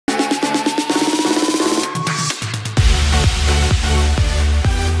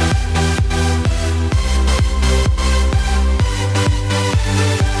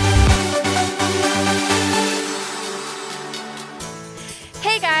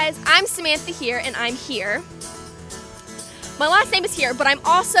guys, I'm Samantha here, and I'm here. My last name is here, but I'm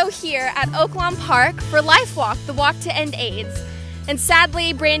also here at Oaklawn Park for LifeWalk, the walk to end AIDS. And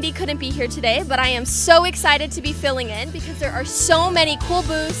sadly, Brandy couldn't be here today, but I am so excited to be filling in because there are so many cool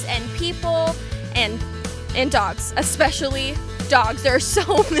booths and people and dogs, especially dogs. There are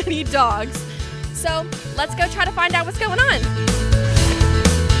so many dogs. So let's go try to find out what's going on.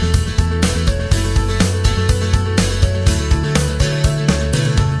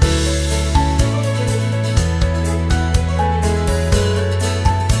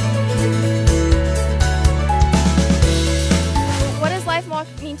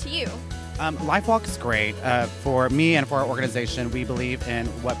 Mean to you? LifeWalk is great. For me and for our organization, we believe in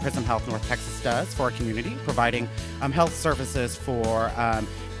what Prism Health North Texas does for our community, providing health services for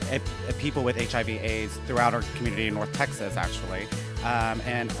people with HIV/AIDS throughout our community in North Texas, actually,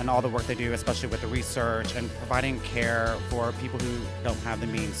 and all the work they do, especially with the research and providing care for people who don't have the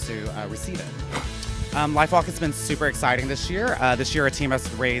means to receive it. LifeWalk has been super exciting this year. This year, our team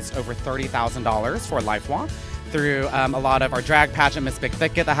has raised over $30,000 for LifeWalk through a lot of our drag pageant, Miss Big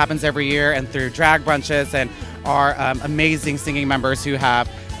Thicket, that happens every year, and through drag brunches and our amazing singing members who have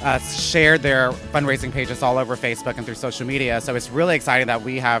shared their fundraising pages all over Facebook and through social media. So it's really exciting that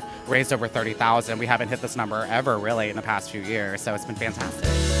we have raised over $30,000. We haven't hit this number ever really in the past few years, so it's been fantastic.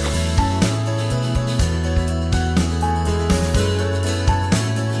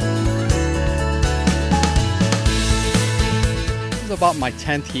 About my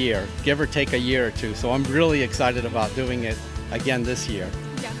 10th year, give or take a year or two, so I'm really excited about doing it again this year.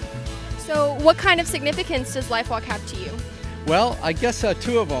 Yeah. So what kind of significance does LifeWalk have to you? Well, I guess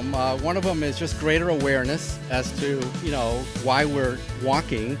two of them. One of them is just greater awareness as to, why we're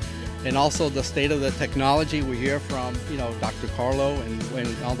walking, and also the state of the technology. We hear from, Dr. Carlo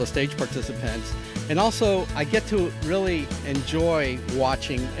and all the stage participants. And also, I get to really enjoy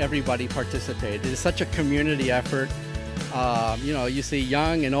watching everybody participate. It is such a community effort. You see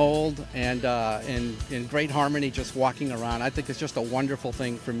young and old and in great harmony just walking around. I think it's just a wonderful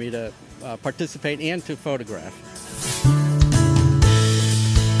thing for me to participate and to photograph.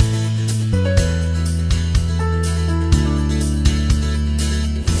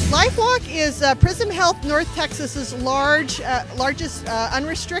 LifeWalk is Prism Health North Texas's largest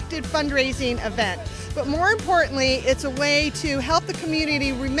unrestricted fundraising event. But more importantly, it's a way to help the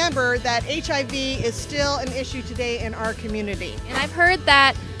community remember that HIV is still an issue today in our community. And I've heard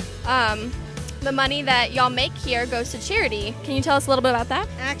that the money that y'all make here goes to charity. Can you tell us a little bit about that?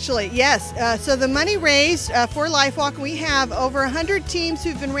 Actually, yes. So the money raised for LifeWalk, we have over 100 teams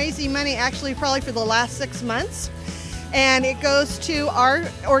who've been raising money actually probably for the last 6 months. And it goes to our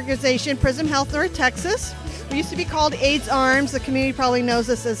organization, Prism Health North Texas. We used to be called AIDS Arms. The community probably knows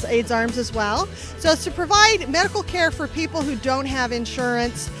us as AIDS Arms as well. So it's to provide medical care for people who don't have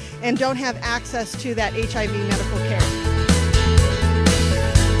insurance and don't have access to that HIV medical care.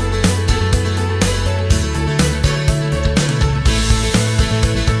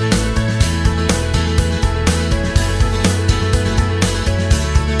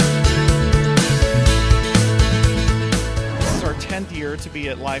 This is our 10th year to be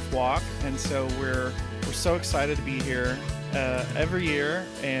at LifeWalk, and so we're so excited to be here every year,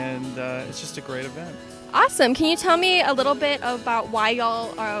 and it's just a great event. Awesome. Can you tell me a little bit about why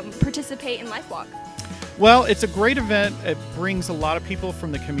y'all participate in LifeWalk? Well, it's a great event. It brings a lot of people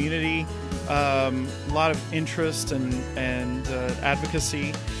from the community, a lot of interest and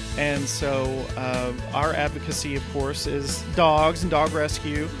advocacy, and so our advocacy, of course, is dogs and dog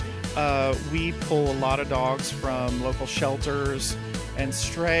rescue. We pull a lot of dogs from local shelters and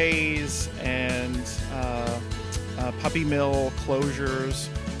strays and puppy mill closures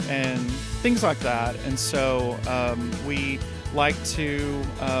and things like that. And so we like to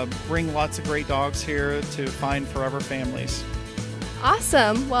bring lots of great dogs here to find forever families.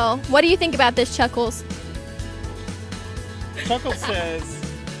 Awesome. Well, what do you think about this, Chuckles? Chuckles says,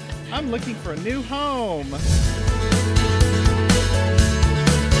 I'm looking for a new home.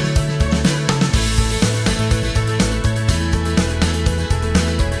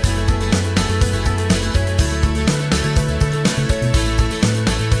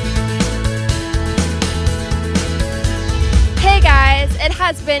 It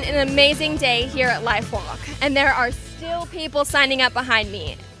has been an amazing day here at LifeWalk, and there are still people signing up behind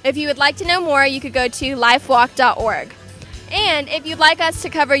me. If you would like to know more, you could go to lifewalk.org. And if you'd like us to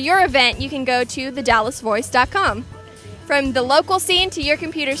cover your event, you can go to thedallasvoice.com. From the local scene to your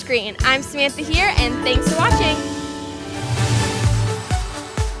computer screen, I'm Samantha here, and thanks for watching.